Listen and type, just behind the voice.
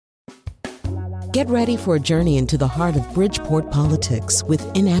Get ready for a journey into the heart of Bridgeport politics with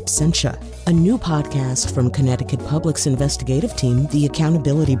In Absentia, a new podcast from Connecticut Public's investigative team, The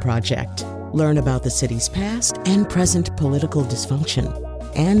Accountability Project. Learn about the city's past and present political dysfunction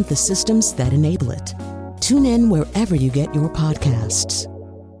and the systems that enable it. Tune in wherever you get your podcasts.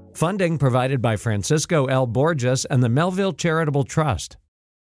 Funding provided by Francisco L. Borges and the Melville Charitable Trust.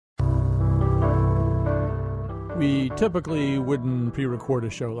 We typically wouldn't pre-record a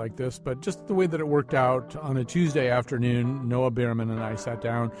show like this, but just the way that it worked out, on a Tuesday afternoon, Noah Baerman and I sat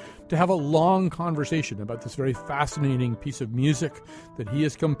down to have a long conversation about this very fascinating piece of music that he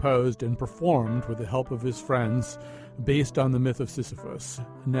has composed and performed with the help of his friends based on the myth of Sisyphus.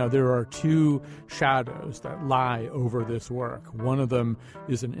 Now, there are two shadows that lie over this work. One of them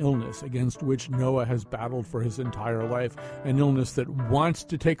is an illness against which Noah has battled for his entire life, an illness that wants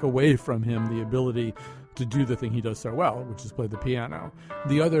to take away from him the ability to do the thing he does so well, which is play the piano.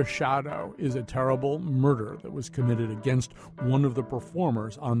 The other shadow is a terrible murder that was committed against one of the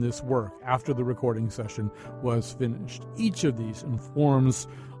performers on this work after the recording session was finished. Each of these informs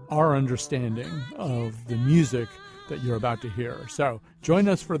our understanding of the music that you're about to hear. So join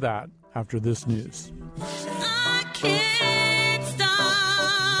us for that after this news. I can't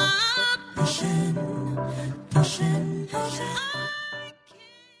stop pushing.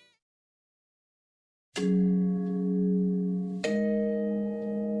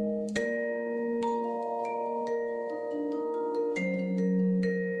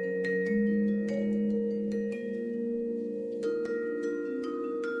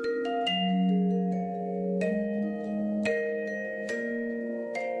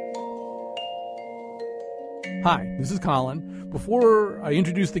 Hi, this is Colin. Before I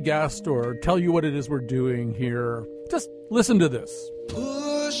introduce the guest or tell you what it is we're doing here, just listen to this.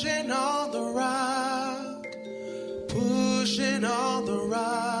 Pushing on the rock,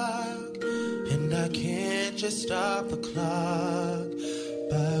 and I can't just stop the clock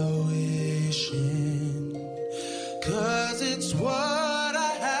by wishing, 'cause it's what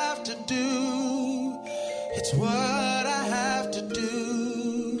I have to do, it's what I have to do.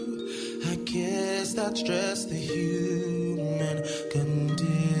 I guess that's just the human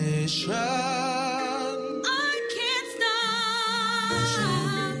condition. I can't stop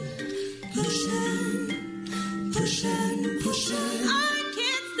pushing. I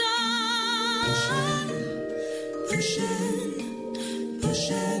can't stop pushing. I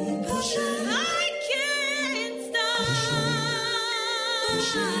can't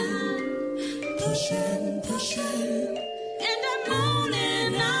stop pushing. And I'm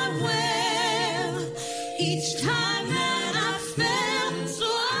moaning, I will, each time that I fail, so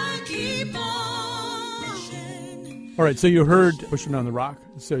I keep on. All right, so you heard Pushing on the Rock,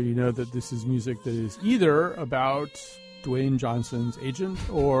 so you know that this is music that is either about Dwayne Johnson's agent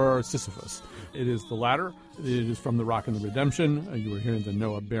or Sisyphus. It is the latter. It is from The Rock and the Redemption. You were hearing the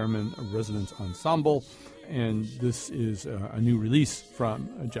Noah Baerman Resonance Ensemble, and this is a new release from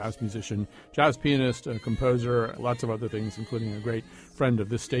a jazz musician, jazz pianist, a composer, lots of other things, including a great friend of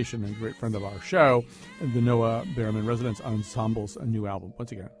this station and a great friend of our show, the Noah Baerman Resonance Ensemble's a new album.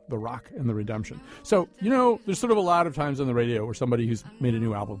 Once again, The Rock and the Redemption. So, you know, there's sort of a lot of times on the radio where somebody who's made a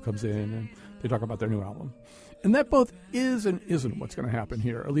new album comes in and they talk about their new album. And that both is and isn't what's going to happen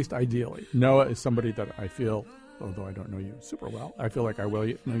here, at least ideally. Noah is somebody that I feel, although I don't know you super well, I feel like I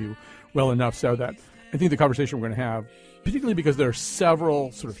will know you well enough so that I think the conversation we're going to have, particularly because there are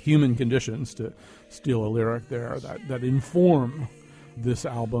several sort of human conditions, to steal a lyric there, that inform this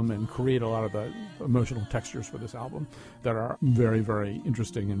album and create a lot of the emotional textures for this album that are very, very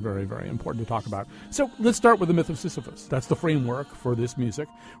interesting and very, very important to talk about. So let's start with the myth of Sisyphus. That's the framework for this music,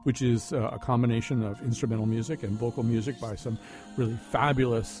 which is a combination of instrumental music and vocal music by some really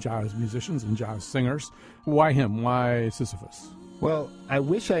fabulous jazz musicians and jazz singers. Why him? Why Sisyphus? Well, I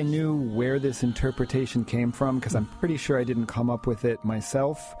wish I knew where this interpretation came from, because I'm pretty sure I didn't come up with it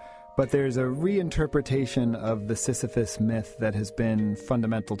myself. But there's a reinterpretation of the Sisyphus myth that has been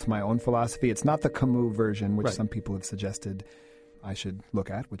fundamental to my own philosophy. It's not the Camus version, which some people have suggested I should look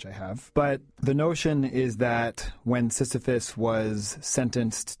at, which I have. But the notion is that when Sisyphus was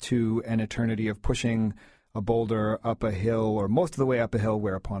sentenced to an eternity of pushing a boulder up a hill, or most of the way up a hill,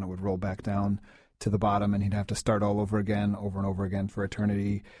 whereupon it would roll back down to the bottom and he'd have to start all over again, over and over again for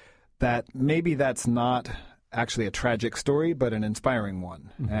eternity, that maybe that's not actually a tragic story, but an inspiring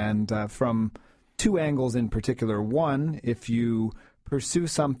one. Mm-hmm. And from two angles in particular. One, if you pursue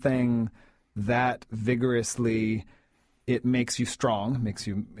something that vigorously, it makes you strong, makes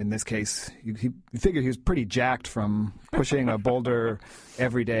you, in this case, you figure he was pretty jacked from pushing a boulder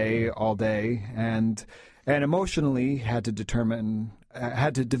every day, all day, and emotionally had to determine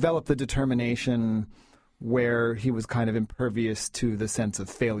had to develop the determination where he was kind of impervious to the sense of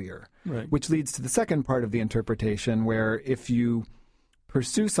failure, Right. which leads to the second part of the interpretation, where if you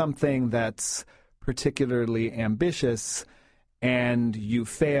pursue something that's particularly ambitious and you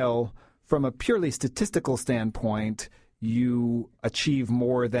fail, from a purely statistical standpoint, you achieve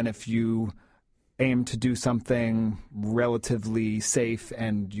more than if you aim to do something relatively safe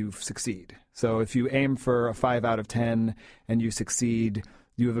and you succeed. So if you aim for a 5 out of 10 and you succeed,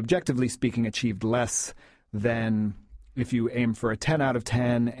 you have, objectively speaking, achieved less than if you aim for a 10 out of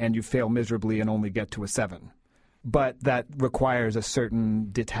 10 and you fail miserably and only get to a 7. But that requires a certain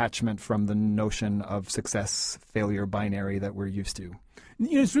detachment from the notion of success-failure binary that we're used to.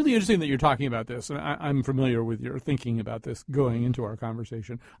 It's really interesting that you're talking about this, and I'm familiar with your thinking about this going into our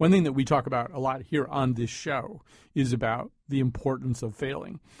conversation. One thing that we talk about a lot here on this show is about the importance of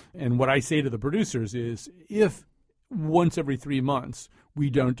failing. And what I say to the producers is, if once every 3 months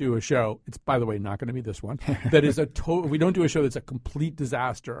we don't do a show, it's, by the way, not going to be this one, that is we don't do a show that's a complete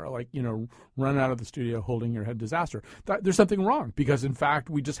disaster, like, run out of the studio holding your head disaster, there's something wrong, because in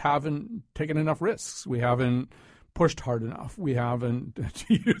fact we just haven't taken enough risks. We haven't pushed hard enough. We haven't,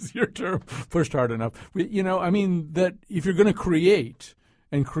 to use your term, pushed hard enough. That if you're going to create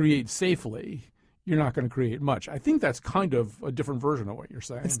and create safely, you're not going to create much. I think that's kind of a different version of what you're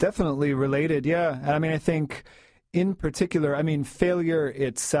saying. It's definitely related, yeah. And I think in particular, failure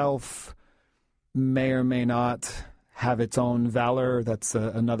itself may or may not have its own valor. That's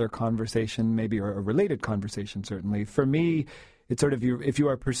another conversation, maybe, or a related conversation, certainly. For me, it's sort of, if you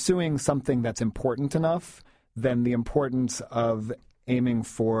are pursuing something that's important enough, then the importance of aiming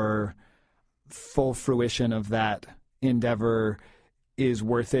for full fruition of that endeavor is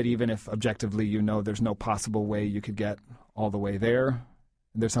worth it, even if objectively there's no possible way you could get all the way there.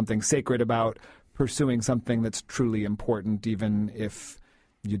 There's something sacred about pursuing something that's truly important, even if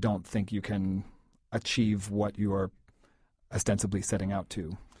you don't think you can achieve what you are ostensibly setting out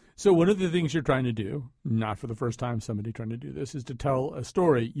to. So one of the things you're trying to do, not for the first time somebody trying to do this, is to tell a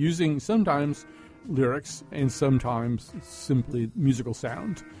story using sometimes lyrics and sometimes simply musical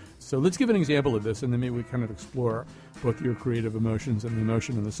sound. So let's give an example of this, and then maybe we kind of explore both your creative emotions and the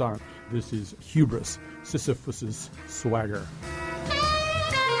emotion in the song. This is Hubris, Sisyphus's Swagger.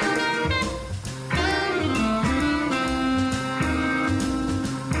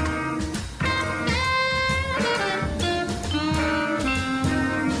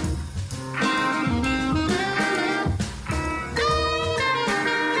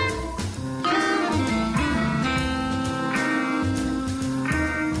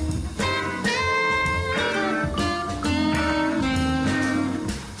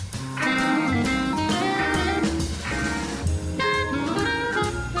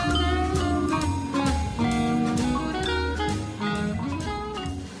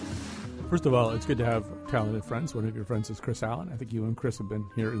 First of all, it's good to have talented friends. One of your friends is Chris Allen. I think you and Chris have been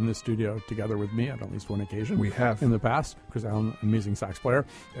here in this studio together with me at least one occasion. We have. In the past. Chris Allen, amazing sax player,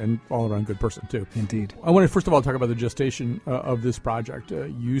 and all-around good person, too. Indeed. I want to, first of all, talk about the gestation of this project.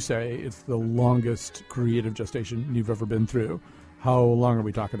 You say it's the longest creative gestation you've ever been through. How long are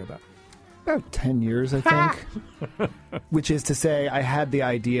we talking about? About 10 years, I think. Which is to say, I had the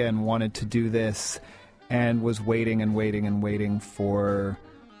idea and wanted to do this and was waiting and waiting and waiting for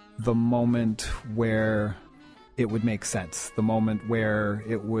the moment where it would make sense, the moment where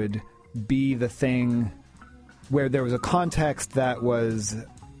it would be the thing, where there was a context that was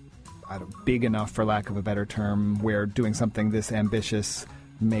big enough, for lack of a better term, where doing something this ambitious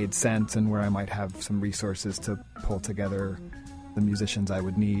made sense and where I might have some resources to pull together the musicians I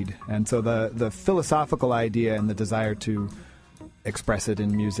would need. And so the philosophical idea and the desire to express it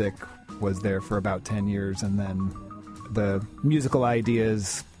in music was there for about 10 years, and then the musical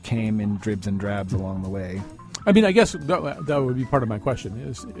ideas came in dribs and drabs along the way. I guess that would be part of my question,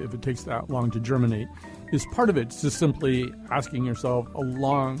 is if it takes that long to germinate, is part of it just simply asking yourself a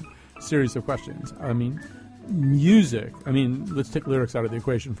long series of questions. Music, let's take lyrics out of the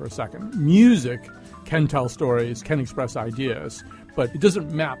equation for a second. Music can tell stories, can express ideas, but it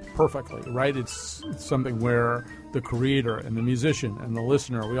doesn't map perfectly, right? It's something where the creator and the musician and the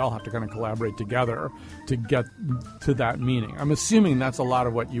listener, we all have to kind of collaborate together to get to that meaning. I'm assuming that's a lot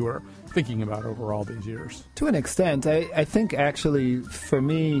of what you were thinking about over all these years. To an extent. I think actually, for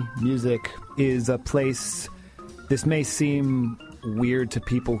me, music is a place, this may seem weird to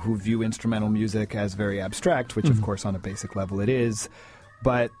people who view instrumental music as very abstract, which of course on a basic level it is.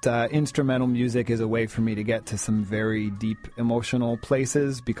 But instrumental music is a way for me to get to some very deep emotional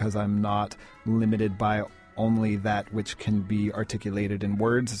places, because I'm not limited by only that which can be articulated in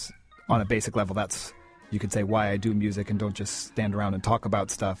words. On a basic level, that's you could say why I do music and don't just stand around and talk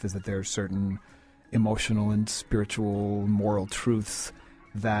about stuff, is that there are certain emotional and spiritual, moral truths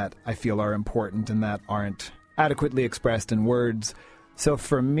that I feel are important and that aren't adequately expressed in words. So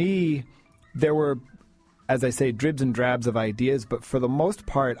for me, there were, as I say, dribs and drabs of ideas, but for the most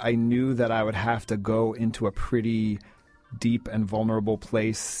part, I knew that I would have to go into a pretty deep and vulnerable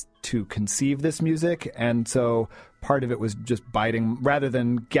place to conceive this music. And so part of it was just biding, rather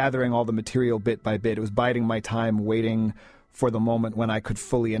than gathering all the material bit by bit, it was biding my time, waiting for the moment when I could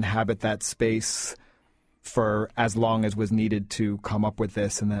fully inhabit that space for as long as was needed to come up with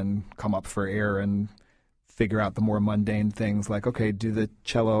this, and then come up for air and figure out the more mundane things like, okay, do the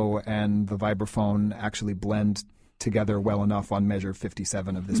cello and the vibraphone actually blend together well enough on measure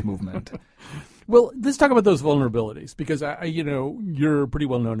 57 of this movement? Well, let's talk about those vulnerabilities, because you're pretty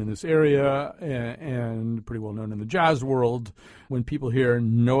well known in this area and pretty well known in the jazz world. When people hear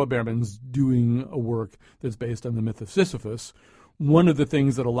Noah Baerman's doing a work that's based on the myth of Sisyphus, one of the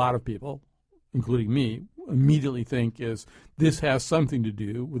things that a lot of people, including me, immediately think is this has something to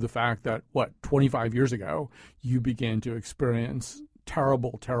do with the fact that, 25 years ago, you began to experience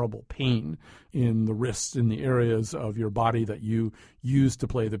terrible, terrible pain in the wrists, in the areas of your body that you used to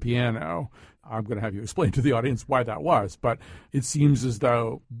play the piano. I'm going to have you explain to the audience why that was, but it seems as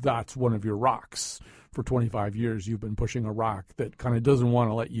though that's one of your rocks. For 25 years, you've been pushing a rock that kind of doesn't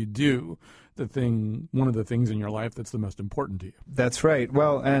want to let you do one of the things in your life that's the most important to you. That's right.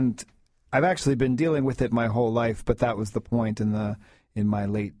 Well, and I've actually been dealing with it my whole life, but that was the point in my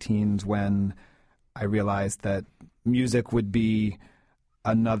late teens when I realized that music would be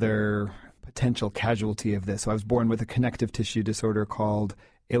another potential casualty of this. So I was born with a connective tissue disorder called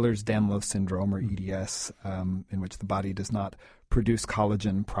Ehlers-Danlos syndrome, or EDS, in which the body does not produce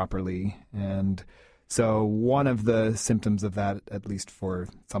collagen properly. And so one of the symptoms of that, at least for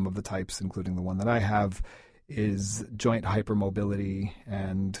some of the types, including the one that I have, is joint hypermobility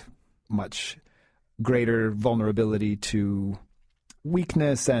and much greater vulnerability to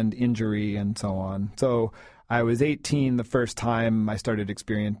weakness and injury and so on. So I was 18 the first time I started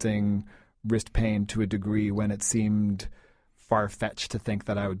experiencing wrist pain to a degree when it seemed far-fetched to think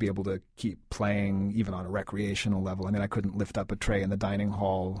that I would be able to keep playing even on a recreational level. I mean, I couldn't lift up a tray in the dining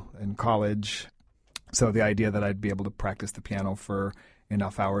hall in college. So the idea that I'd be able to practice the piano for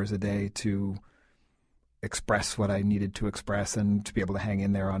enough hours a day to express what I needed to express and to be able to hang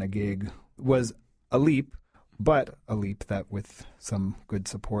in there on a gig was a leap, but a leap that with some good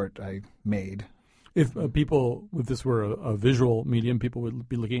support I made. If if this were a visual medium, people would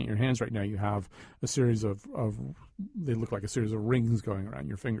be looking at your hands right now. You have a series of they look like a series of rings going around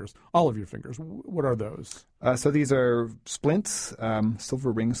your fingers, all of your fingers. What are those? So these are splints,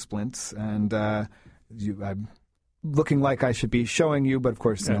 silver ring splints, and I'm looking like I should be showing you, but of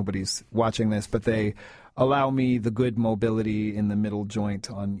course nobody's watching this, but they allow me the good mobility in the middle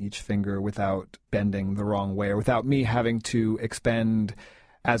joint on each finger without bending the wrong way, or without me having to expend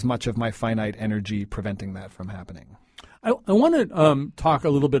as much of my finite energy preventing that from happening. I want to talk a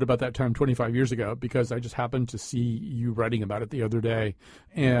little bit about that time 25 years ago, because I just happened to see you writing about it the other day,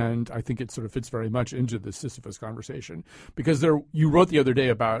 and I think it sort of fits very much into the Sisyphus conversation, because you wrote the other day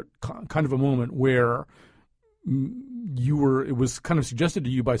about kind of a moment where it was kind of suggested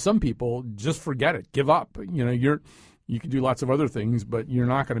to you by some people, just forget it, give up. You can do lots of other things, but you're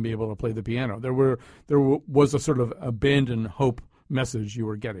not going to be able to play the piano. There was a sort of abandon hope message you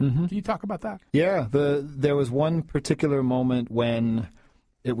were getting. Mm-hmm. Can you talk about that? Yeah, there was one particular moment when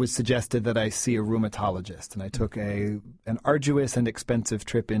it was suggested that I see a rheumatologist, and I took an arduous and expensive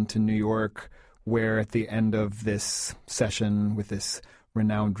trip into New York, where at the end of this session with this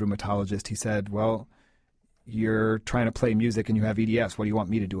renowned rheumatologist, he said, well, you're trying to play music and you have EDS. What do you want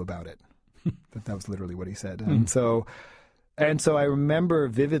me to do about it? That was literally what he said. And so I remember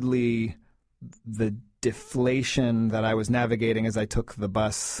vividly the deflation that I was navigating as I took the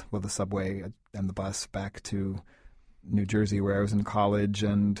subway and the bus back to New Jersey, where I was in college,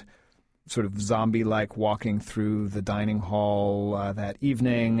 and sort of zombie-like walking through the dining hall that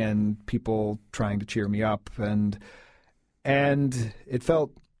evening, and people trying to cheer me up, and it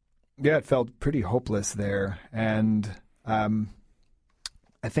felt pretty hopeless there. And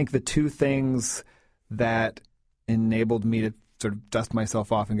I think the two things that enabled me to sort of dust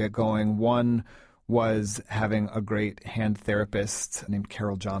myself off and get going, one was having a great hand therapist named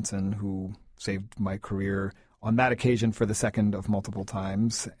Carol Johnson, who saved my career on that occasion for the second of multiple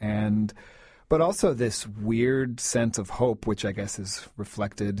times, but also this weird sense of hope, which I guess is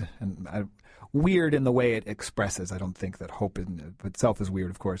reflected, and weird in the way it expresses. I don't think that hope in itself is weird,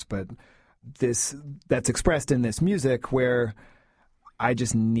 of course, but that's expressed in this music, where I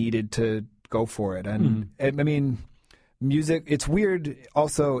just needed to go for it. And I mean, music, it's weird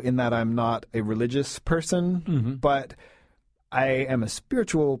also in that I'm not a religious person, but I am a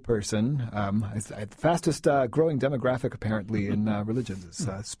spiritual person. The fastest growing demographic, apparently, in religions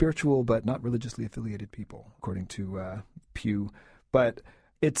is spiritual but not religiously affiliated people, according to Pew. But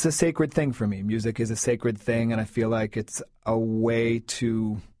it's a sacred thing for me. Music is a sacred thing, and I feel like it's a way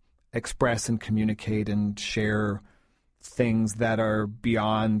to express and communicate and share things that are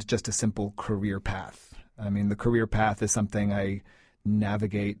beyond just a simple career path. I mean, the career path is something I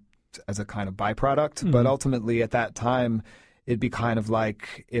navigate as a kind of byproduct, but ultimately at that time, it'd be kind of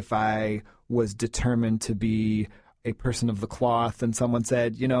like if I was determined to be a person of the cloth and someone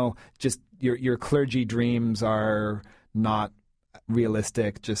said, you know, just your clergy dreams are not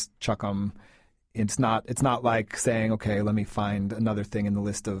realistic, just chuck them. It's not like saying, okay, let me find another thing in the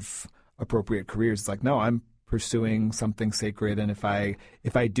list of appropriate careers. It's like, no, I'm pursuing something sacred, and if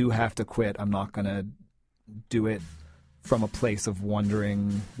I do have to quit, I'm not going to do it from a place of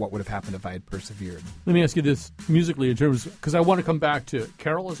wondering what would have happened if I had persevered. Let me ask you this musically in terms, because I want to come back to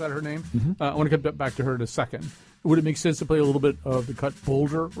Carol, is that her name? I want to come back to her in a second. Would it make sense to play a little bit of the cut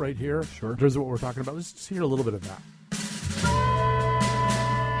Boulder right here? Sure. In terms of what we're talking about, let's just hear a little bit of that.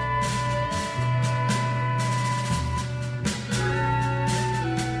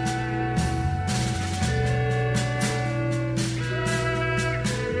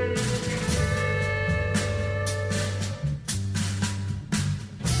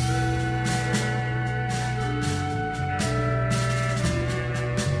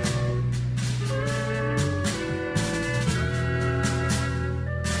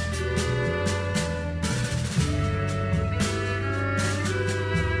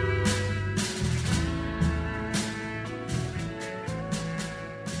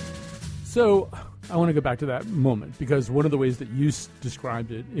 So I want to go back to that moment, because one of the ways that you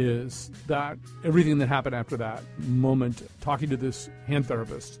described it is that everything that happened after that moment, talking to this hand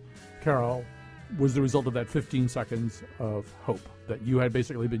therapist, Carol, was the result of that 15 seconds of hope, that you had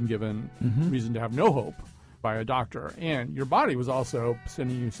basically been given reason to have no hope by a doctor. And your body was also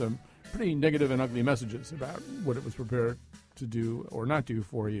sending you some pretty negative and ugly messages about what it was prepared to do or not do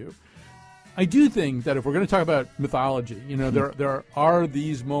for you. I do think that if we're going to talk about mythology, you know, there are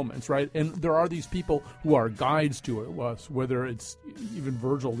these moments, right? And there are these people who are guides to us, whether it's even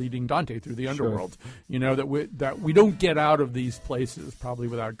Virgil leading Dante through the underworld, you know, that we don't get out of these places probably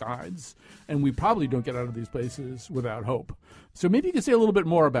without guides, and we probably don't get out of these places without hope. So maybe you could say a little bit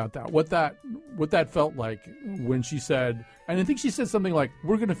more about that, what that felt like when she said, and I think she said something like,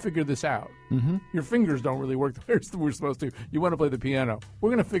 we're going to figure this out. Your fingers don't really work the way we're supposed to. You want to play the piano.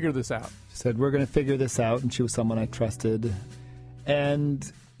 We're going to figure this out. She said, we're going to figure this out, and she was someone I trusted.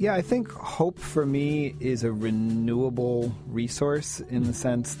 And yeah, I think hope for me is a renewable resource in the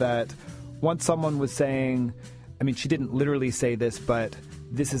sense that once someone was saying, I mean, she didn't literally say this, but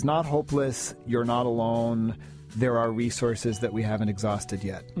this is not hopeless, you're not alone, there are resources that we haven't exhausted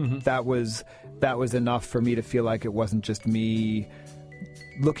yet. That was enough for me to feel like it wasn't just me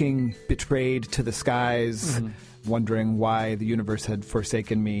looking betrayed to the skies, wondering why the universe had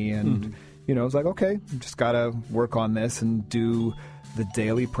forsaken me. And, you know, I was like, okay, just got to work on this and do the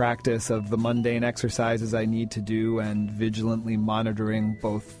daily practice of the mundane exercises I need to do and vigilantly monitoring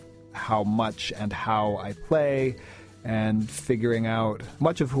both how much and how I play and figuring out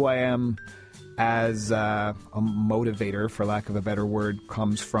much of who I am as a motivator, for lack of a better word,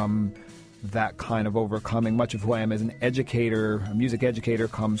 comes from that kind of overcoming. Much of who I am as an educator, a music educator,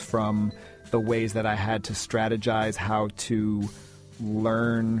 comes from the ways that I had to strategize how to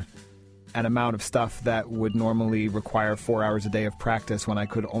learn an amount of stuff that would normally require 4 hours a day of practice when I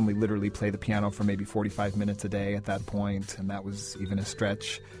could only literally play the piano for maybe 45 minutes a day at that point, and that was even a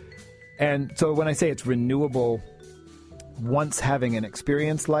stretch. And so when I say it's renewable, once having an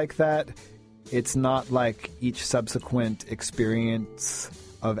experience like that, it's not like each subsequent experience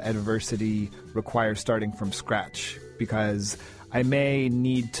of adversity requires starting from scratch, because I may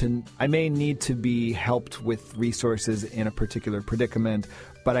need to be helped with resources in a particular predicament,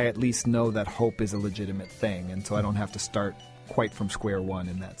 but I at least know that hope is a legitimate thing, and so I don't have to start quite from square one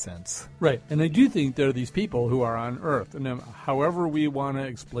in that sense. Right, and I do think there are these people who are on Earth, and however we want to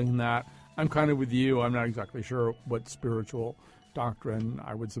explain that, I'm kind of with you. I'm not exactly sure what spiritual doctrine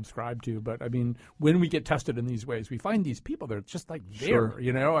I would subscribe to, but I mean, when we get tested in these ways, we find these people that are just like there,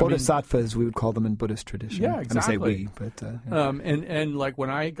 you know. Bodhisattvas, we would call them in Buddhist tradition. Yeah, exactly. And I say we, but and like when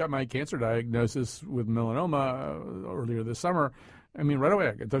I got my cancer diagnosis with melanoma earlier this summer, I mean, right away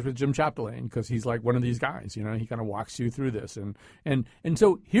I get in touch with Jim Chapdelaine because he's like one of these guys, you know, he kind of walks you through this. And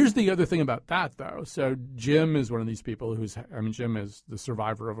so here's the other thing about that, though. So Jim is one of these people Jim is the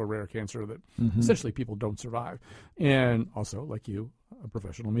survivor of a rare cancer that essentially people don't survive. And also, like you, a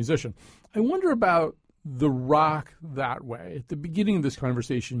professional musician. I wonder about the rock that way. At the beginning of this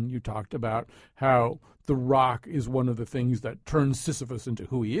conversation, you talked about how the rock is one of the things that turns Sisyphus into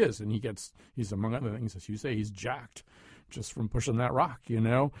who he is. And he's among other things, as you say, he's jacked just from pushing that rock, you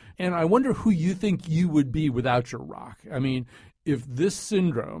know? And I wonder who you think you would be without your rock. I mean, if this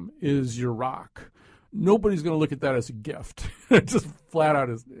syndrome is your rock, nobody's going to look at that as a gift. Just flat out,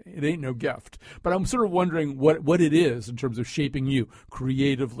 it ain't no gift. But I'm sort of wondering what it is in terms of shaping you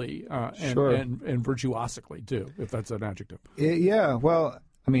creatively and virtuosically, too, if that's an adjective. Yeah, well,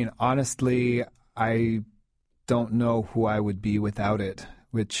 I mean, honestly, I don't know who I would be without it,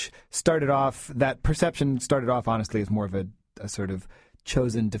 which that perception started off, honestly, as more of a sort of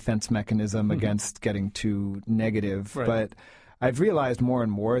chosen defense mechanism against getting too negative. Right. But I've realized more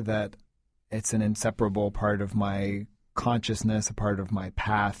and more that it's an inseparable part of my consciousness, a part of my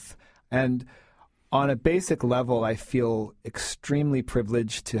path. And on a basic level, I feel extremely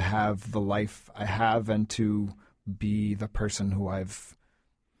privileged to have the life I have and to be the person who I've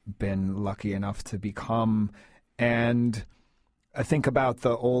been lucky enough to become. And I think about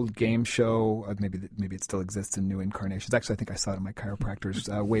the old game show, maybe it still exists in new incarnations. Actually, I think I saw it in my chiropractor's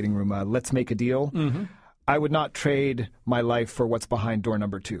waiting room, Let's Make a Deal. Mm-hmm. I would not trade my life for what's behind door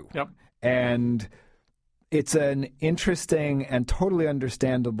number 2. Yep. And it's an interesting and totally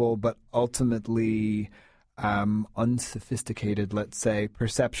understandable, but ultimately unsophisticated, let's say,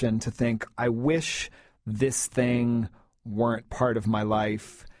 perception to think, I wish this thing weren't part of my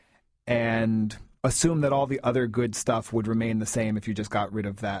life, and assume that all the other good stuff would remain the same if you just got rid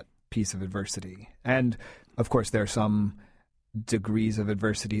of that piece of adversity. And, of course, there are some degrees of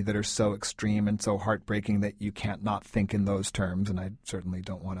adversity that are so extreme and so heartbreaking that you can't not think in those terms, and I certainly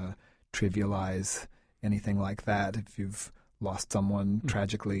don't want to trivialize anything like that if you've lost someone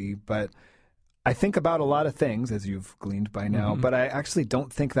tragically. But I think about a lot of things, as you've gleaned by now, but I actually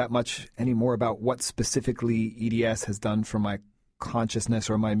don't think that much anymore about what specifically EDS has done for my consciousness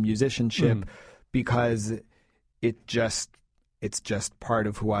or my musicianship, because it's just part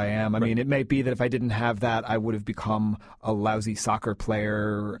of who I am. I mean, it may be that if I didn't have that, I would have become a lousy soccer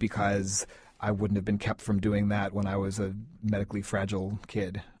player because I wouldn't have been kept from doing that when I was a medically fragile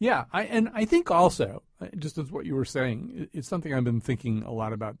kid. Yeah, I think also, just as what you were saying, it's something I've been thinking a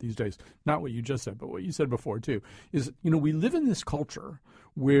lot about these days. Not what you just said, but what you said before too, is, you know, we live in this culture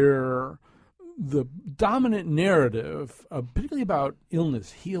where the dominant narrative, particularly about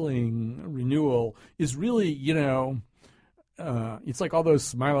illness, healing, renewal, is really, you know, it's like all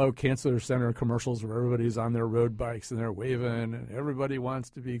those Smilo Cancer Center commercials where everybody's on their road bikes and they're waving and everybody wants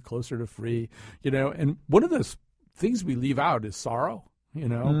to be closer to free, you know. And one of those things we leave out is sorrow, you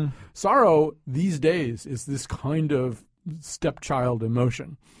know. Sorrow these days is this kind of stepchild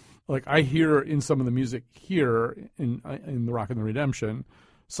emotion. Like I hear in some of the music here in The Rock and the Redemption,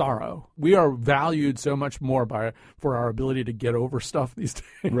 sorrow. We are valued so much more for our ability to get over stuff these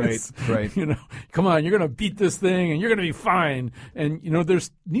days. Right. You know, come on, you're going to beat this thing and you're going to be fine. And, you know, there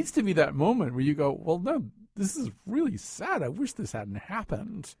needs to be that moment where you go, well, no, this is really sad. I wish this hadn't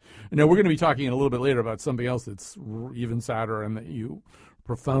happened. You know, we're going to be talking a little bit later about something else that's even sadder and that you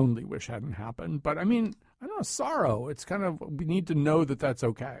profoundly wish hadn't happened. But, I mean, I don't know, sorrow. It's kind of, we need to know that that's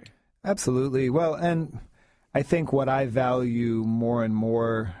okay. Absolutely. Well, and I think what I value more and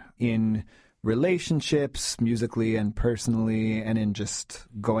more in relationships, musically and personally, and in just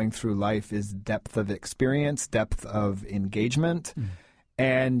going through life is depth of experience, depth of engagement.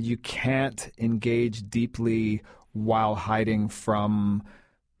 And you can't engage deeply while hiding from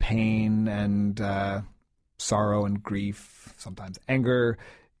pain and sorrow and grief, sometimes anger.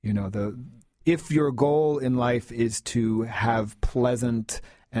 You know, if your goal in life is to have pleasant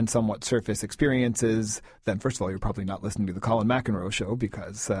and somewhat surface experiences, then first of all, you're probably not listening to the Colin McEnroe show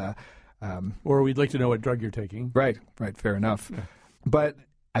because... or we'd like to know what drug you're taking. Right, fair enough. Yeah. But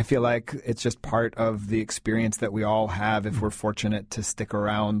I feel like it's just part of the experience that we all have if we're fortunate to stick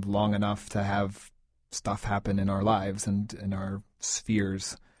around long enough to have stuff happen in our lives and in our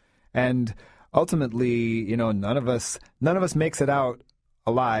spheres. And ultimately, you know, none of us makes it out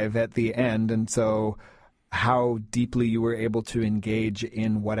alive at the end, and so how deeply you were able to engage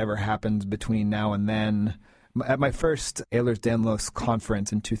in whatever happens between now and then. At my first Ehlers-Danlos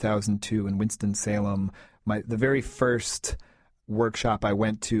conference in 2002 in Winston-Salem, the very first workshop I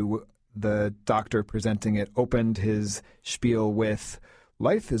went to, the doctor presenting it opened his spiel with,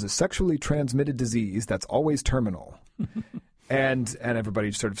 "Life is a sexually transmitted disease that's always terminal." And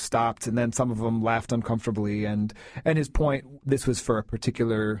everybody sort of stopped, and then some of them laughed uncomfortably. And his point, this was for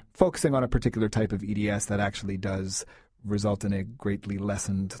focusing on a particular type of EDS that actually does result in a greatly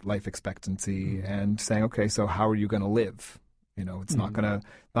lessened life expectancy, and saying, okay, so how are you going to live? It's not gonna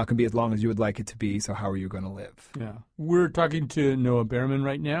be as long as you would like it to be. So how are you going to live? Yeah, we're talking to Noah Baerman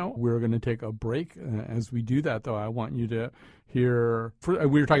right now. We're going to take a break. As we do that, though, I want you to hear. We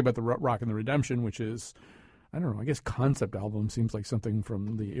were talking about the Rock and the Redemption, which is, I don't know, I guess concept album seems like something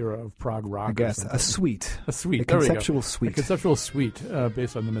from the era of prog rock. I guess a suite. A suite. A conceptual suite. A conceptual suite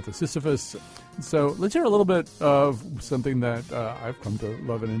based on the myth of Sisyphus. So let's hear a little bit of something that I've come to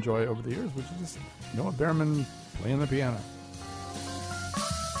love and enjoy over the years, which is Noah Baerman playing the piano.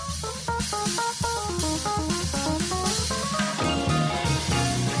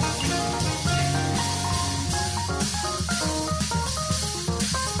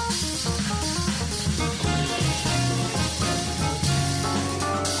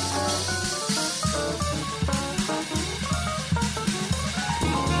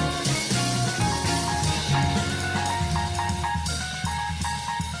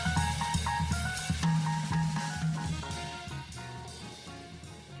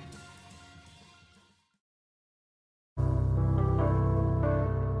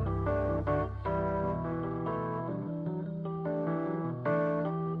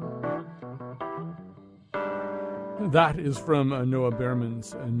 That is from Noah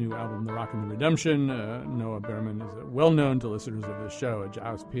Baerman's new album, The Rock and the Redemption. Noah Baerman is well-known to listeners of this show, a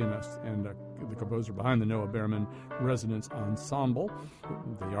jazz pianist and the composer behind the Noah Baerman Resonance Ensemble,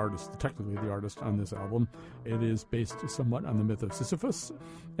 technically the artist on this album. It is based somewhat on the myth of Sisyphus.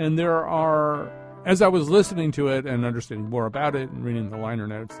 And there are, as I was listening to it and understanding more about it and reading the liner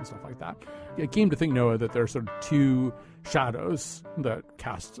notes and stuff like that, I came to think, Noah, that there are sort of two shadows that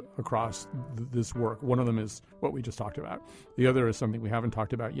cast across this work. One of them is what we just talked about. The other is something we haven't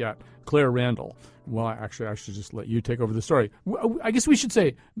talked about yet, Claire Randall. Well, actually, I should just let you take over the story. I guess we should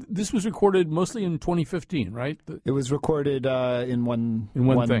say this was recorded mostly in 2015, right? It was recorded in one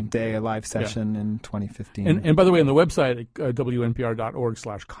day, a live session in 2015. And by the way, on the website at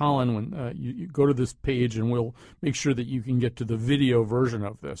wnpr.org/Colin, when you go to this page, and we'll make sure that you can get to the video version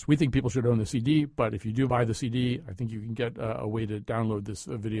of this. We think people should own the CD, but if you do buy the CD, I think you can get a way to download this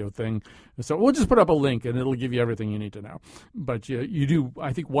video thing. So we'll just put up a link, and it'll give you everything you need to know. But you do,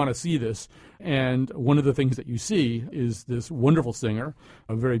 I think, want to see this. And one of the things that you see is this wonderful singer,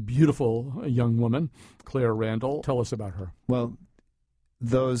 a very beautiful young woman, Claire Randall. Tell us about her. Well,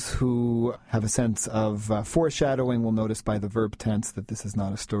 those who have a sense of foreshadowing will notice by the verb tense that this is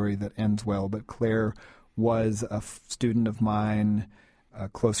not a story that ends well. But Claire was a student of mine, a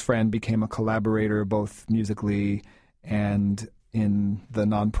close friend, became a collaborator both musically and in the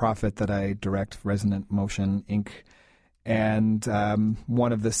nonprofit that I direct, Resonant Motion, Inc., and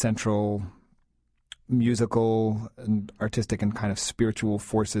one of the central musical and artistic and kind of spiritual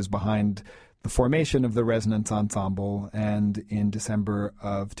forces behind the formation of the Resonance Ensemble. And in December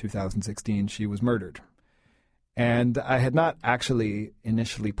of 2016, she was murdered. And I had not actually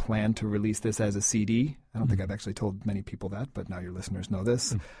initially planned to release this as a CD. I don't think I've actually told many people that, but now your listeners know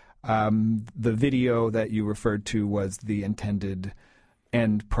this. The video that you referred to was the intended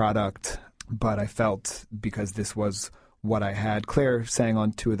end product, but I felt because this was what I had. Claire sang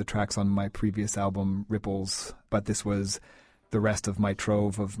on 2 of the tracks on my previous album, Ripples, but this was the rest of my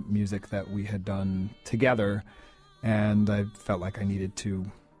trove of music that we had done together, and I felt like I needed to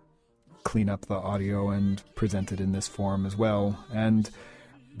clean up the audio and present it in this form as well. And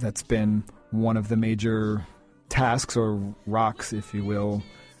that's been one of the major tasks, or rocks, if you will,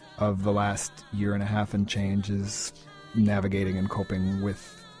 of the last year and a half and change, is navigating and coping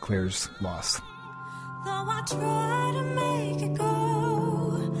with Claire's loss. Though I try to make it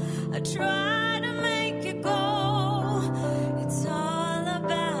go, I try to make it go. It's all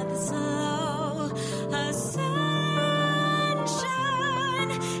about the slow ascension,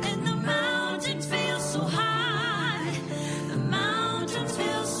 and the mountains feel so high. The mountains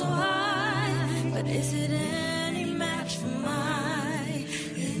feel so high, but is it any match for my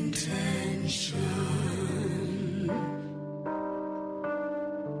intention?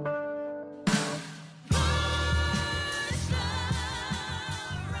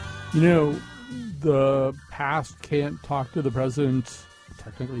 You know, the past can't talk to the present,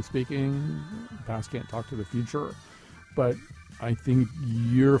 technically speaking. The past can't talk to the future. But I think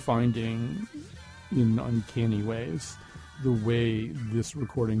you're finding, in uncanny ways, the way this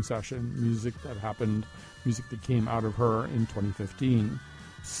recording session, music that happened, music that came out of her in 2015,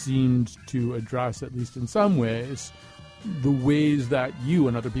 seemed to address, at least in some ways, the ways that you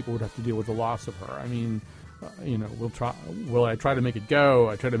and other people would have to deal with the loss of her. I mean, will I try to make it go?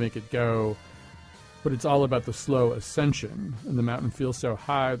 I try to make it go. But it's all about the slow ascension. And the mountain feels so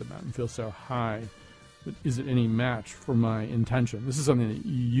high, but is it any match for my intention? This is something that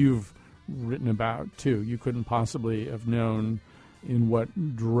you've written about, too. You couldn't possibly have known in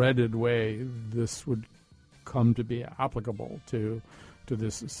what dreaded way this would come to be applicable to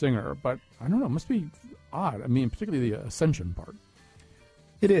this singer. But I don't know, it must be odd. I mean, particularly the ascension part.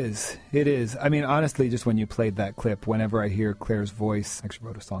 It is. I mean, honestly, just when you played that clip, whenever I hear Claire's voice, I actually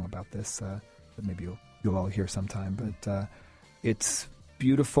wrote a song about this that maybe you'll all hear sometime, but it's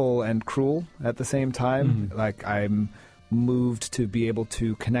beautiful and cruel at the same time. Mm-hmm. Like, I'm moved to be able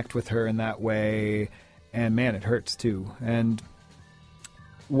to connect with her in that way, and man, it hurts too. And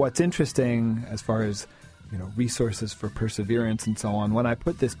what's interesting as far as, resources for perseverance and so on, when I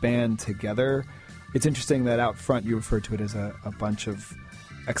put this band together, it's interesting that out front you referred to it as a bunch of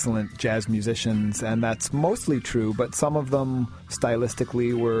excellent jazz musicians, and that's mostly true, but some of them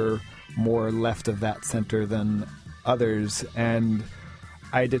stylistically were more left of that center than others, and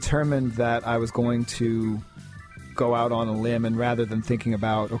I determined that I was going to go out on a limb, and rather than thinking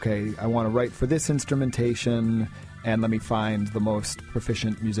about, okay, I want to write for this instrumentation and let me find the most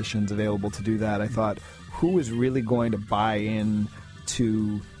proficient musicians available to do that, I thought, who is really going to buy in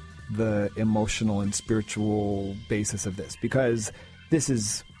to the emotional and spiritual basis of this? Because this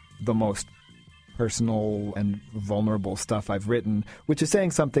is the most personal and vulnerable stuff I've written, which is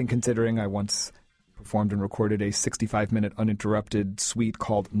saying something considering I once performed and recorded a 65-minute uninterrupted suite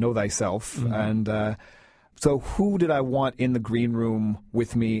called Know Thyself. Mm-hmm. And so who did I want in the green room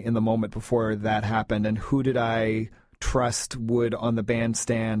with me in the moment before that happened, and who did I trust would on the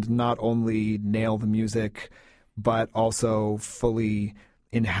bandstand not only nail the music, but also fully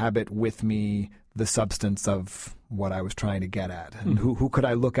inhabit with me the substance of what I was trying to get at? And who could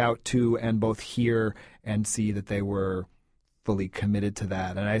I look out to and both hear and see that they were fully committed to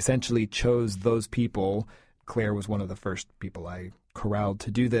that? And I essentially chose those people. Claire was one of the first people I corralled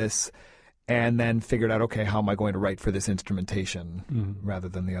to do this, and then figured out, okay, how am I going to write for this instrumentation rather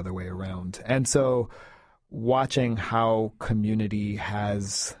than the other way around? And so watching how community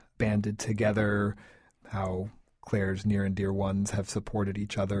has banded together, how Claire's near and dear ones have supported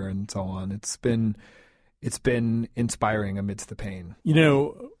each other and so on, it's been inspiring amidst the pain.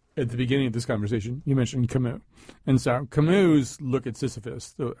 At the beginning of this conversation, you mentioned Camus. And so Camus' look at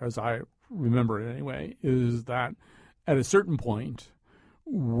Sisyphus, as I remember it anyway, is that at a certain point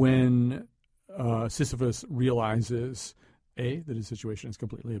when Sisyphus realizes, A, that his situation is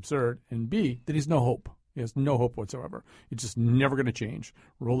completely absurd, and B, that he's no hope. He has no hope whatsoever. It's just never going to change.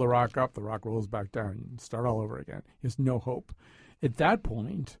 Roll the rock up, the rock rolls back down. You start all over again. He has no hope. At that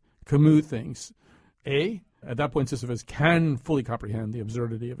point, Camus thinks, A, at that point Sisyphus can fully comprehend the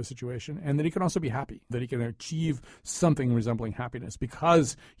absurdity of a situation, and that he can also be happy, that he can achieve something resembling happiness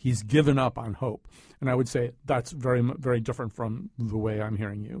because he's given up on hope. And I would say that's very, very different from the way I'm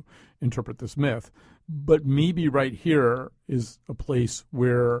hearing you interpret this myth. But maybe right here is a place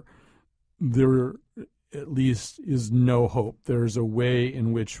where there at least is no hope. There's a way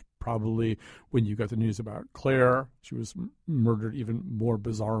in which probably when you got the news about Claire, she was murdered even more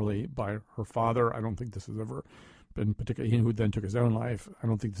bizarrely by her father. I don't think this has ever been particularly, who then took his own life. I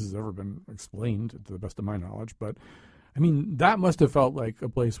don't think this has ever been explained to the best of my knowledge. But, I mean, that must have felt like a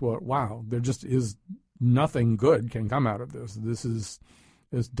place where, wow, there just is nothing good can come out of this. This is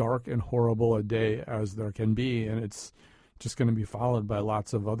as dark and horrible a day as there can be, and it's just going to be followed by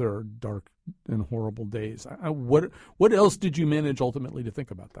lots of other dark and horrible days. What else did you manage ultimately to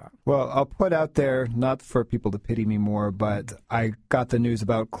think about that? Well, I'll put out there, not for people to pity me more, but I got the news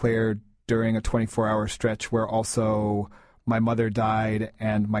about Claire during a 24-hour stretch where also my mother died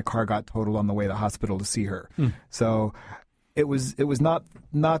and my car got totaled on the way to hospital to see her. So it was not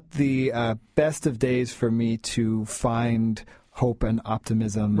the best of days for me to find hope and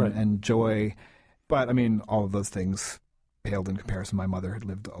optimism and joy. But, I mean, all of those things paled in comparison. My mother had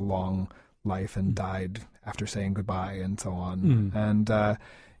lived a long life and died after saying goodbye and so on. And,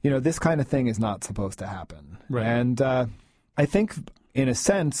 this kind of thing is not supposed to happen. Right. And I think, in a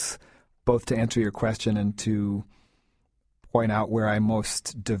sense, both to answer your question and to point out where I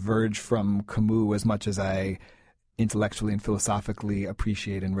most diverge from Camus as much as I intellectually and philosophically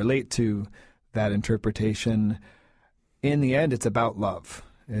appreciate and relate to that interpretation, in the end, it's about love.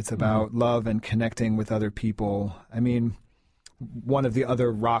 It's about love and connecting with other people. I mean, one of the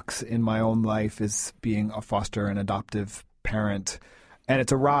other rocks in my own life is being a foster and adoptive parent. And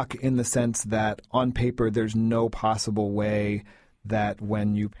it's a rock in the sense that on paper, there's no possible way that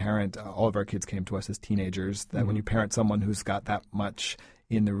when you parent, all of our kids came to us as teenagers, that when you parent someone who's got that much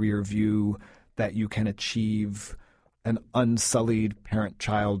in the rear view, that you can achieve an unsullied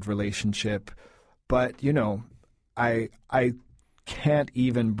parent-child relationship. But, you know, I can't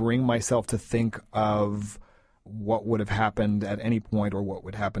even bring myself to think of what would have happened at any point or what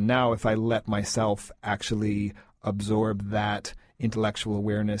would happen now if I let myself actually absorb that intellectual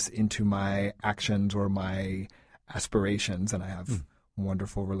awareness into my actions or my aspirations. And I have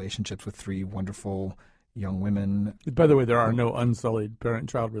wonderful relationships with 3 wonderful young women. By the way, there are no unsullied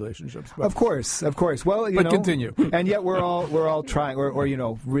parent-child relationships. But... Of course. Well, you know, continue. And yet we're all trying, or you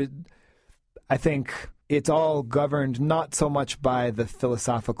know, I think it's all governed not so much by the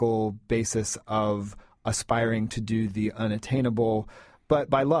philosophical basis of aspiring to do the unattainable, but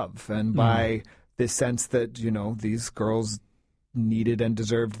by love and by this sense that, you know, these girls needed and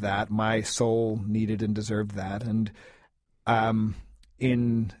deserved that. My soul needed and deserved that. And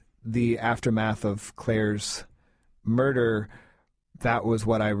in the aftermath of Claire's murder, that was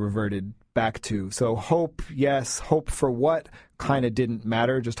what I reverted back to. So hope, yes, hope for what kind of didn't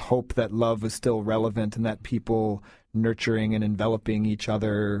matter, just hope that love was still relevant and that people nurturing and enveloping each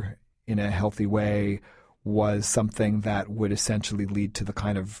other in a healthy way was something that would essentially lead to the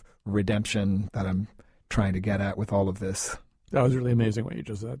kind of redemption that I'm trying to get at with all of this. That was really amazing what you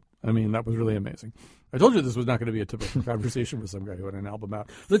just said. I mean, that was really amazing. I told you this was not going to be a typical conversation with some guy who had an album out.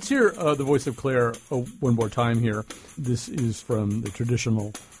 Let's hear the voice of Claire one more time here. This is from the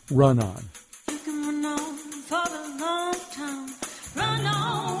traditional Run On. You can run on for a long time. Run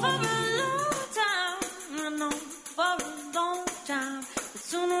on for a long time. Run on for a long time. But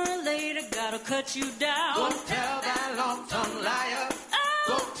sooner or later, gotta cut you down. Go tell that long-tongued liar.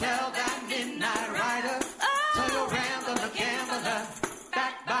 Go tell that midnight rider. Tell your rambler, gambler,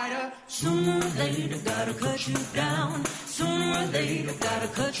 backbiter. Sooner or later, gotta cut you down. Sooner or later, gotta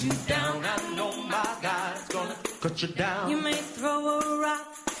cut you down. I know my God's gonna cut you down. You may throw a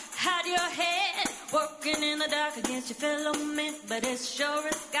rock at your head, working in the dark against your fellow men, but as sure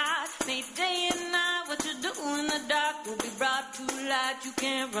as God made day and night, what you do in the dark will be brought to light. You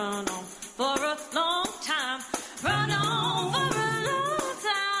can't run on for a long time. Run on for a long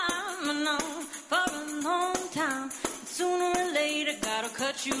time. Run on for a long time. Sooner or later, gotta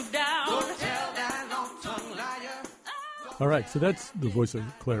cut you down. Go tell that long-tongued liar. All right, so that's the voice of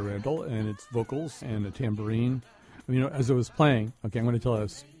Claire Randall, and it's vocals and a tambourine. I mean, you know, as I was playing, okay, I'm going to tell a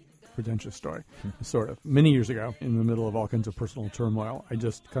pretentious story, sort of. Many years ago, in the middle of all kinds of personal turmoil, I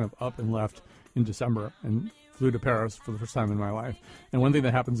just kind of up and left in December and flew to Paris for the first time in my life. And one thing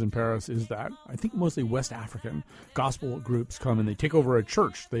that happens in Paris is that I think mostly West African gospel groups come and they take over a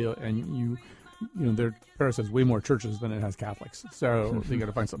church. Paris has way more churches than it has Catholics, so they got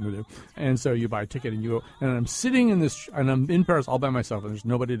to find something to do. And so you buy a ticket and you go, and I'm sitting in this, and I'm in Paris all by myself, and there's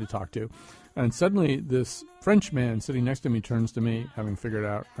nobody to talk to. And suddenly this French man sitting next to me turns to me, having figured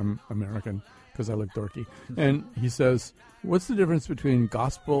out I'm American because I look dorky, and he says, "What's the difference between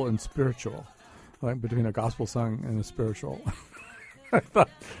gospel and spiritual? Like between a gospel song and a spiritual?" I thought,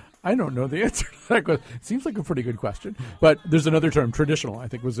 I don't know the answer to that question. It seems like a pretty good question. But there's another term, traditional, I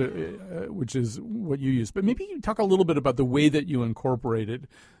think, which is what you use. But maybe you talk a little bit about the way that you incorporated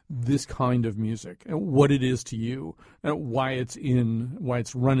this kind of music and what it is to you and why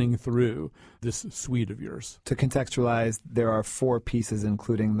it's running through this suite of yours. To contextualize, there are 4 pieces,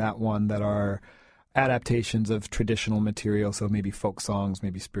 including that one, that are adaptations of traditional material, so maybe folk songs,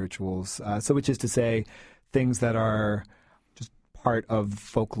 maybe spirituals. So which is to say, things that are part of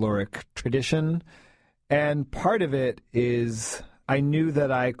folkloric tradition. And part of it is I knew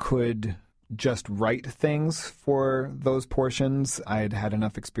that I could just write things for those portions. I had had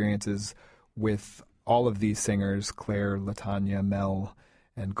enough experiences with all of these singers, Claire, Latanya, Mel,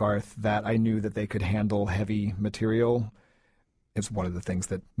 and Garth, that I knew that they could handle heavy material. It's one of the things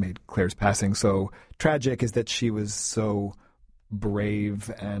that made Claire's passing so tragic, is that she was so brave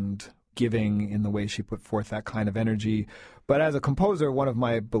and giving in the way she put forth that kind of energy. But as a composer, one of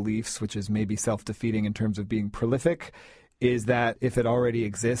my beliefs, which is maybe self-defeating in terms of being prolific, is that if it already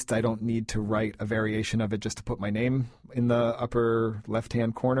exists, I don't need to write a variation of it just to put my name in the upper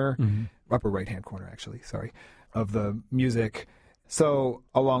left-hand corner, upper right-hand corner, actually, sorry, of the music. So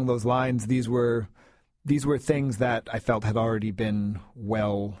along those lines, these were things that I felt had already been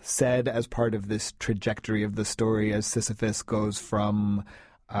well said as part of this trajectory of the story as Sisyphus goes from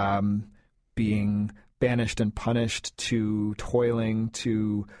being banished and punished to toiling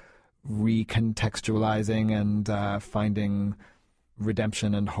to recontextualizing and finding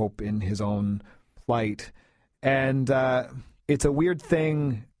redemption and hope in his own plight. And it's a weird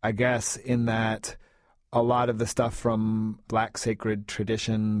thing, I guess, in that a lot of the stuff from Black sacred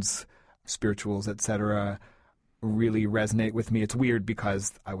traditions, spirituals, etc., really resonate with me. It's weird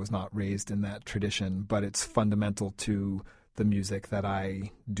because I was not raised in that tradition, but it's fundamental to the music that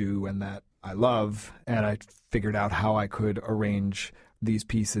I do and that I love. And I figured out how I could arrange these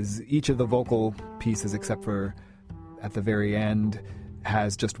pieces. Each of the vocal pieces, except for at the very end,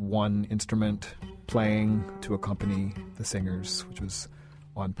 has just one instrument playing to accompany the singers, which was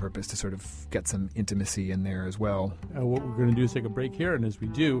on purpose to sort of get some intimacy in there as well. What we're going to do is take a break here, and as we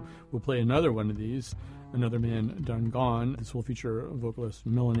do, we'll play another one of these, Another Man Done Gone. This will feature vocalist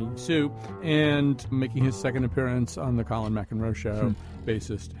Melanie Sue, and making his second appearance on the Colin McEnroe Show,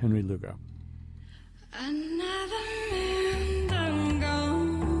 bassist Henry Lugo. Another man done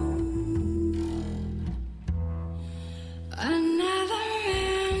gone. Another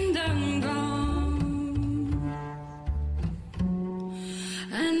man done gone.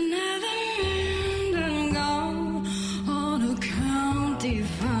 Another man done gone on a county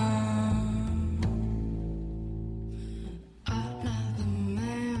farm. Another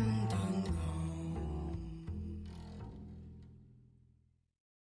man done gone.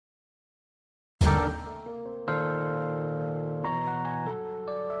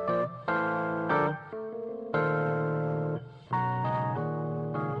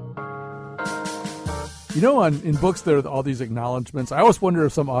 You know, in books there are all these acknowledgments. I always wonder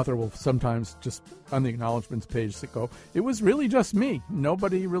if some author will sometimes just on the acknowledgments page go, it was really just me.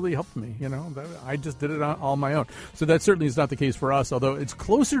 Nobody really helped me. I just did it on all my own. So that certainly is not the case for us, although it's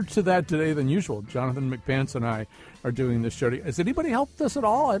closer to that today than usual. Jonathan McPants and I are doing this show. Has anybody helped us at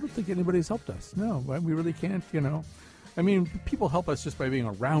all? I don't think anybody's helped us. No, we really can't, I mean, people help us just by being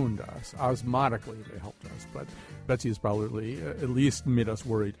around us. Osmotically, they helped us. But Betsy has probably at least made us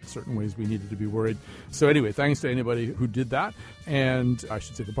worried in certain ways we needed to be worried. So anyway, thanks to anybody who did that. And I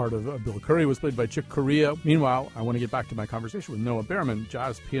should say the part of Bill Curry was played by Chick Corea. Meanwhile, I want to get back to my conversation with Noah Baerman,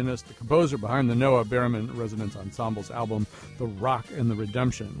 jazz pianist, the composer behind the Noah Baerman Resonance Ensemble's album, The Rock and the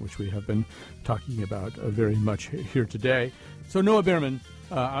Redemption, which we have been talking about very much here today. So Noah Baerman,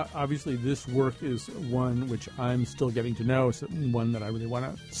 obviously this work is one which I'm still getting to know, one that I really want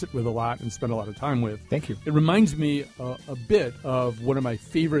to sit with a lot and spend a lot of time with. Thank you. It reminds me a bit of one of my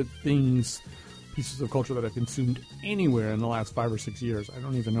favorite pieces of culture that I've consumed anywhere in the last 5 or 6 years. I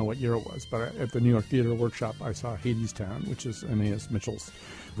don't even know what year it was, but at the New York Theater Workshop, I saw Hadestown, which is Aeneas Mitchell's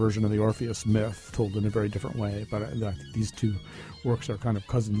version of the Orpheus myth, told in a very different way. But I think these two works are kind of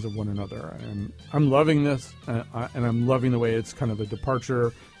cousins of one another. And I'm loving this, and I'm loving the way it's kind of a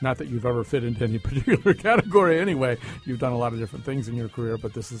departure. Not that you've ever fit into any particular category anyway. You've done a lot of different things in your career,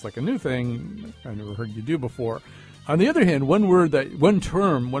 but this is like a new thing I never heard you do before. On the other hand,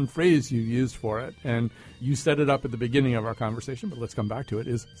 one phrase you used for it, and you set it up at the beginning of our conversation, but let's come back to it,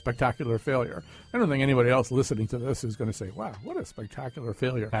 is spectacular failure. I don't think anybody else listening to this is going to say, wow, what a spectacular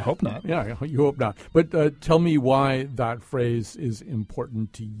failure. I hope not. Yeah, you hope not. But tell me why that phrase is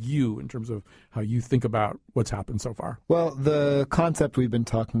important to you in terms of how you think about what's happened so far. Well, the concept we've been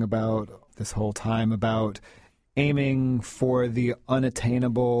talking about this whole time about aiming for the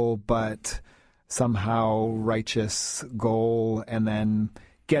unattainable but somehow righteous goal, and then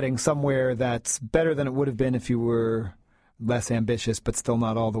getting somewhere that's better than it would have been if you were less ambitious but still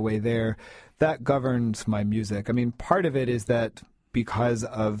not all the way there, that governs my music. I mean, part of it is that because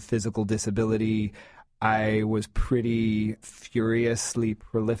of physical disability, I was pretty furiously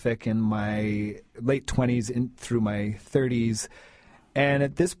prolific in my late 20s through my 30s. And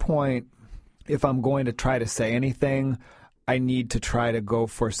at this point, if I'm going to try to say anything, I need to try to go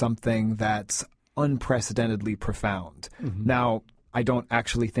for something that's unprecedentedly profound. Mm-hmm. Now, I don't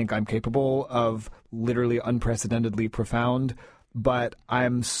actually think I'm capable of literally unprecedentedly profound, but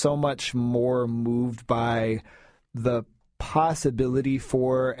I'm so much more moved by the possibility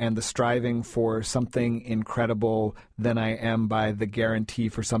for and the striving for something incredible than I am by the guarantee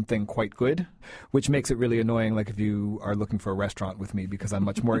for something quite good, which makes it really annoying, like if you are looking for a restaurant with me, because I'm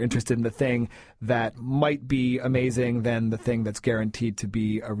much more interested in the thing that might be amazing than the thing that's guaranteed to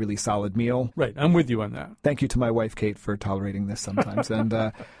be a really solid meal. Right. I'm with you on that. Thank you to my wife, Kate, for tolerating this sometimes.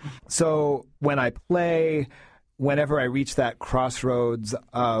 And so when I play, whenever I reach that crossroads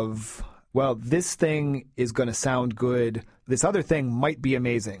of, well, this thing is going to sound good, this other thing might be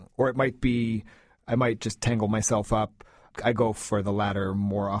amazing, or it might be, I might just tangle myself up. I go for the latter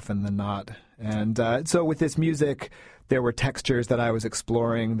more often than not. And so with this music, there were textures that I was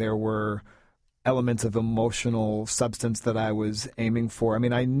exploring. There were elements of emotional substance that I was aiming for. I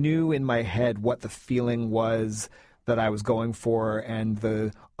mean, I knew in my head what the feeling was that I was going for, and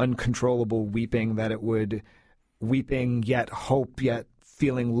the uncontrollable weeping that it would, weeping yet hope, yet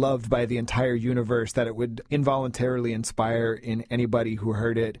feeling loved by the entire universe, that it would involuntarily inspire in anybody who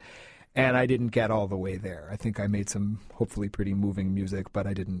heard it. And I didn't get all the way there. I think I made some hopefully pretty moving music, but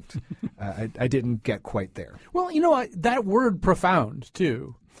I didn't. I didn't get quite there. Well, that word profound,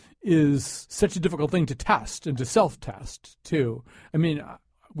 too, is such a difficult thing to test and to self-test, too. I mean,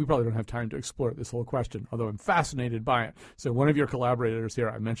 we probably don't have time to explore this whole question, although I'm fascinated by it. So one of your collaborators here,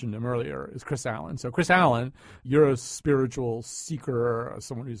 I mentioned him earlier, is Chris Allen. So Chris Allen, you're a spiritual seeker,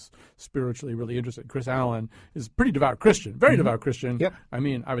 someone who's spiritually really interested. Chris Allen is a pretty devout Christian, very devout Christian. Yep. I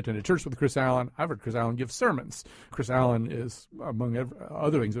mean, I've attended church with Chris Allen. I've heard Chris Allen give sermons. Chris Allen is, among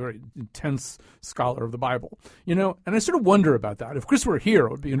other things, a very intense scholar of the Bible. And I sort of wonder about that. If Chris were here,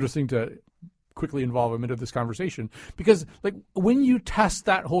 it would be interesting to quickly involve him into this conversation, because when you test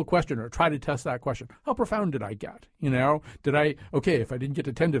that whole question or try to test that question, how profound did I get? If I didn't get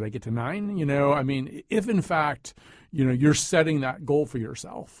to 10, did I get to 9? I mean, if in fact, you're setting that goal for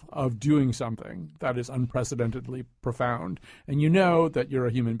yourself of doing something that is unprecedentedly profound, and that you're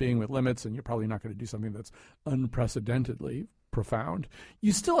a human being with limits and you're probably not going to do something that's unprecedentedly profound,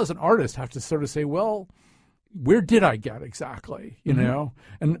 you still as an artist have to sort of say, well, where did I get exactly,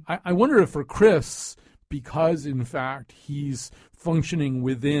 And I wonder if for Chris, because in fact he's functioning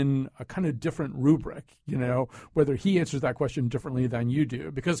within a kind of different rubric, whether he answers that question differently than you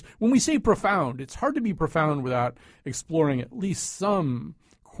do. Because when we say profound, it's hard to be profound without exploring at least some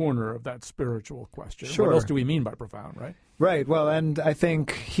corner of that spiritual question. Sure. What else do we mean by profound, right? Right. Well, and I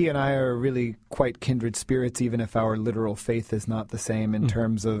think he and I are really quite kindred spirits, even if our literal faith is not the same in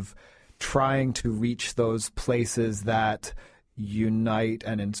terms of trying to reach those places that unite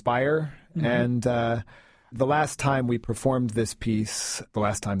and inspire. And the last time we performed this piece, the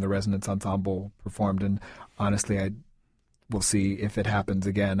last time the Resonance Ensemble performed, and honestly, we'll see if it happens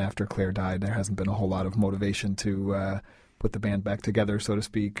again after Claire died. There hasn't been a whole lot of motivation to put the band back together, so to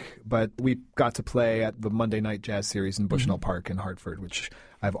speak. But we got to play at the Monday Night Jazz Series in Bushnell Park in Hartford, which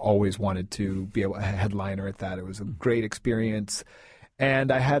I've always wanted to be a headliner at that. It was a great experience.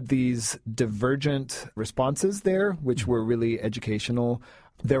 And I had these divergent responses there, which were really educational.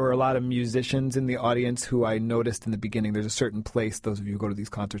 There were a lot of musicians in the audience who I noticed in the beginning. There's a certain place, those of you who go to these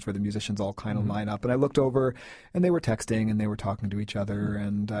concerts, where the musicians all kind of line up. And I looked over, and they were texting, and they were talking to each other,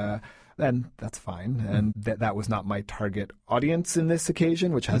 and that's fine. And that was not my target audience in this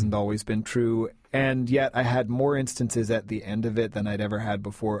occasion, which hasn't always been true. And yet I had more instances at the end of it than I'd ever had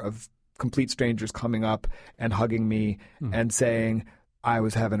before of complete strangers coming up and hugging me and saying, I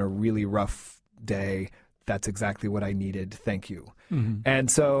was having a really rough day. That's exactly what I needed. Thank you. And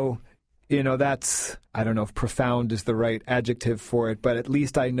so, that's, I don't know if profound is the right adjective for it, but at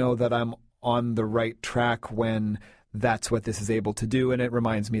least I know that I'm on the right track when that's what this is able to do. And it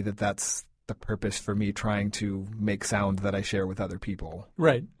reminds me that that's the purpose for me trying to make sound that I share with other people.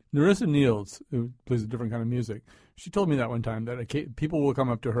 Right. Narissa Niels, who plays a different kind of music, she told me that one time that people will come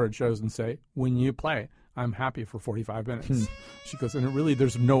up to her at shows and say, when you play, I'm happy for 45 minutes. She goes, and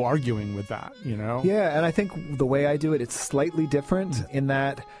there's no arguing with that, Yeah, and I think the way I do it, it's slightly different in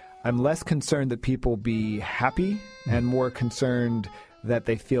that I'm less concerned that people be happy and more concerned that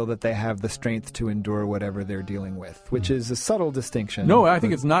they feel that they have the strength to endure whatever they're dealing with, which is a subtle distinction. No, I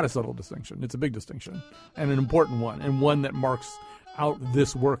think it's not a subtle distinction. It's a big distinction and an important one, and one that marks out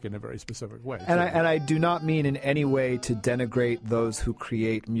this work in a very specific way. And I do not mean in any way to denigrate those who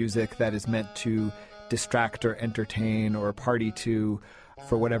create music that is meant to distract or entertain or party to.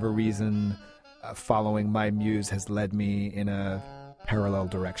 For whatever reason, following my muse has led me in a parallel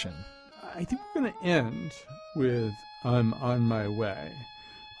direction. I think we're going to end with I'm on my way.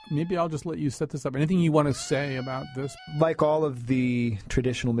 Maybe I'll just let you set this up. Anything you want to say about this? Like all of the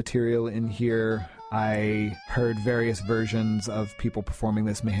traditional material in here, I heard various versions of people performing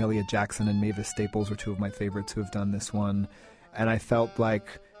this. Mahalia Jackson and Mavis Staples were two of my favorites who have done this one. And I felt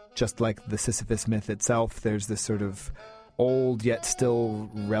like, just like the Sisyphus myth itself, there's this sort of old yet still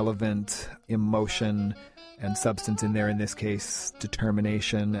relevant emotion and substance in there, in this case,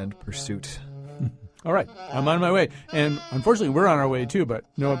 determination and pursuit. All right, I'm on my way. And unfortunately, we're on our way too, but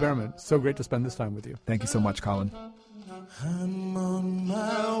Noah Baerman, so great to spend this time with you. Thank you so much, Colin. I'm on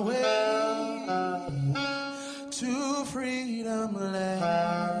my way to freedom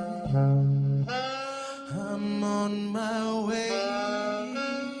land. I'm on my way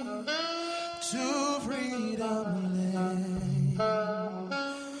to freedom land.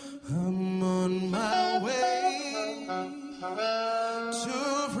 I'm on my way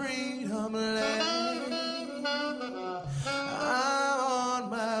to freedom land. I'm on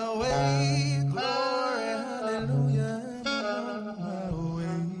my way, glory, hallelujah. I'm on my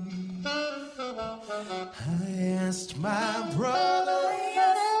way. I asked my brother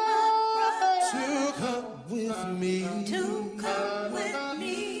to come with me. To come with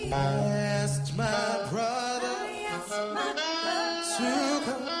me. I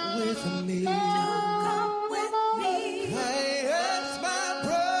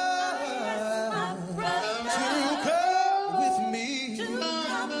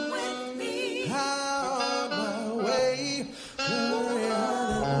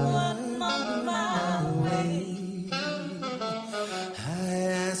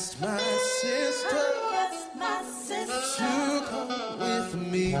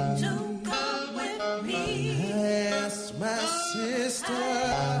to come with me. I asked my sister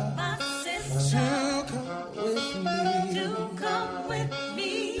to come with me. To come with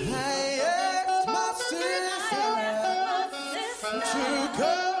me. I asked my sister to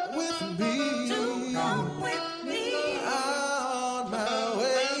come with me. To come with me. On my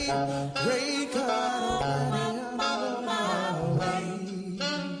way, great God, I'm on my way.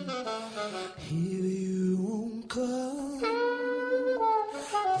 If you won't come,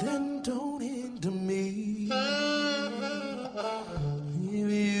 then don't hinder me. If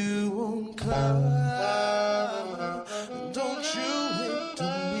you won't come, don't you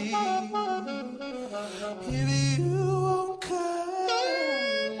hinder me. If you won't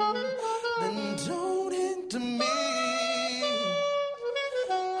come, then don't hinder me.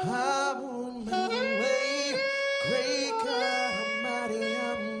 I'm on my way, great God Almighty,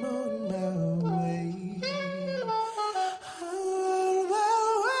 I'm on my way. On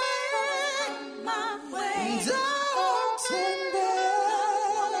my way, don't turn back.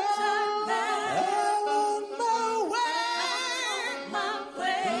 I'm on my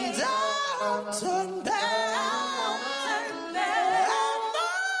way, don't turn back.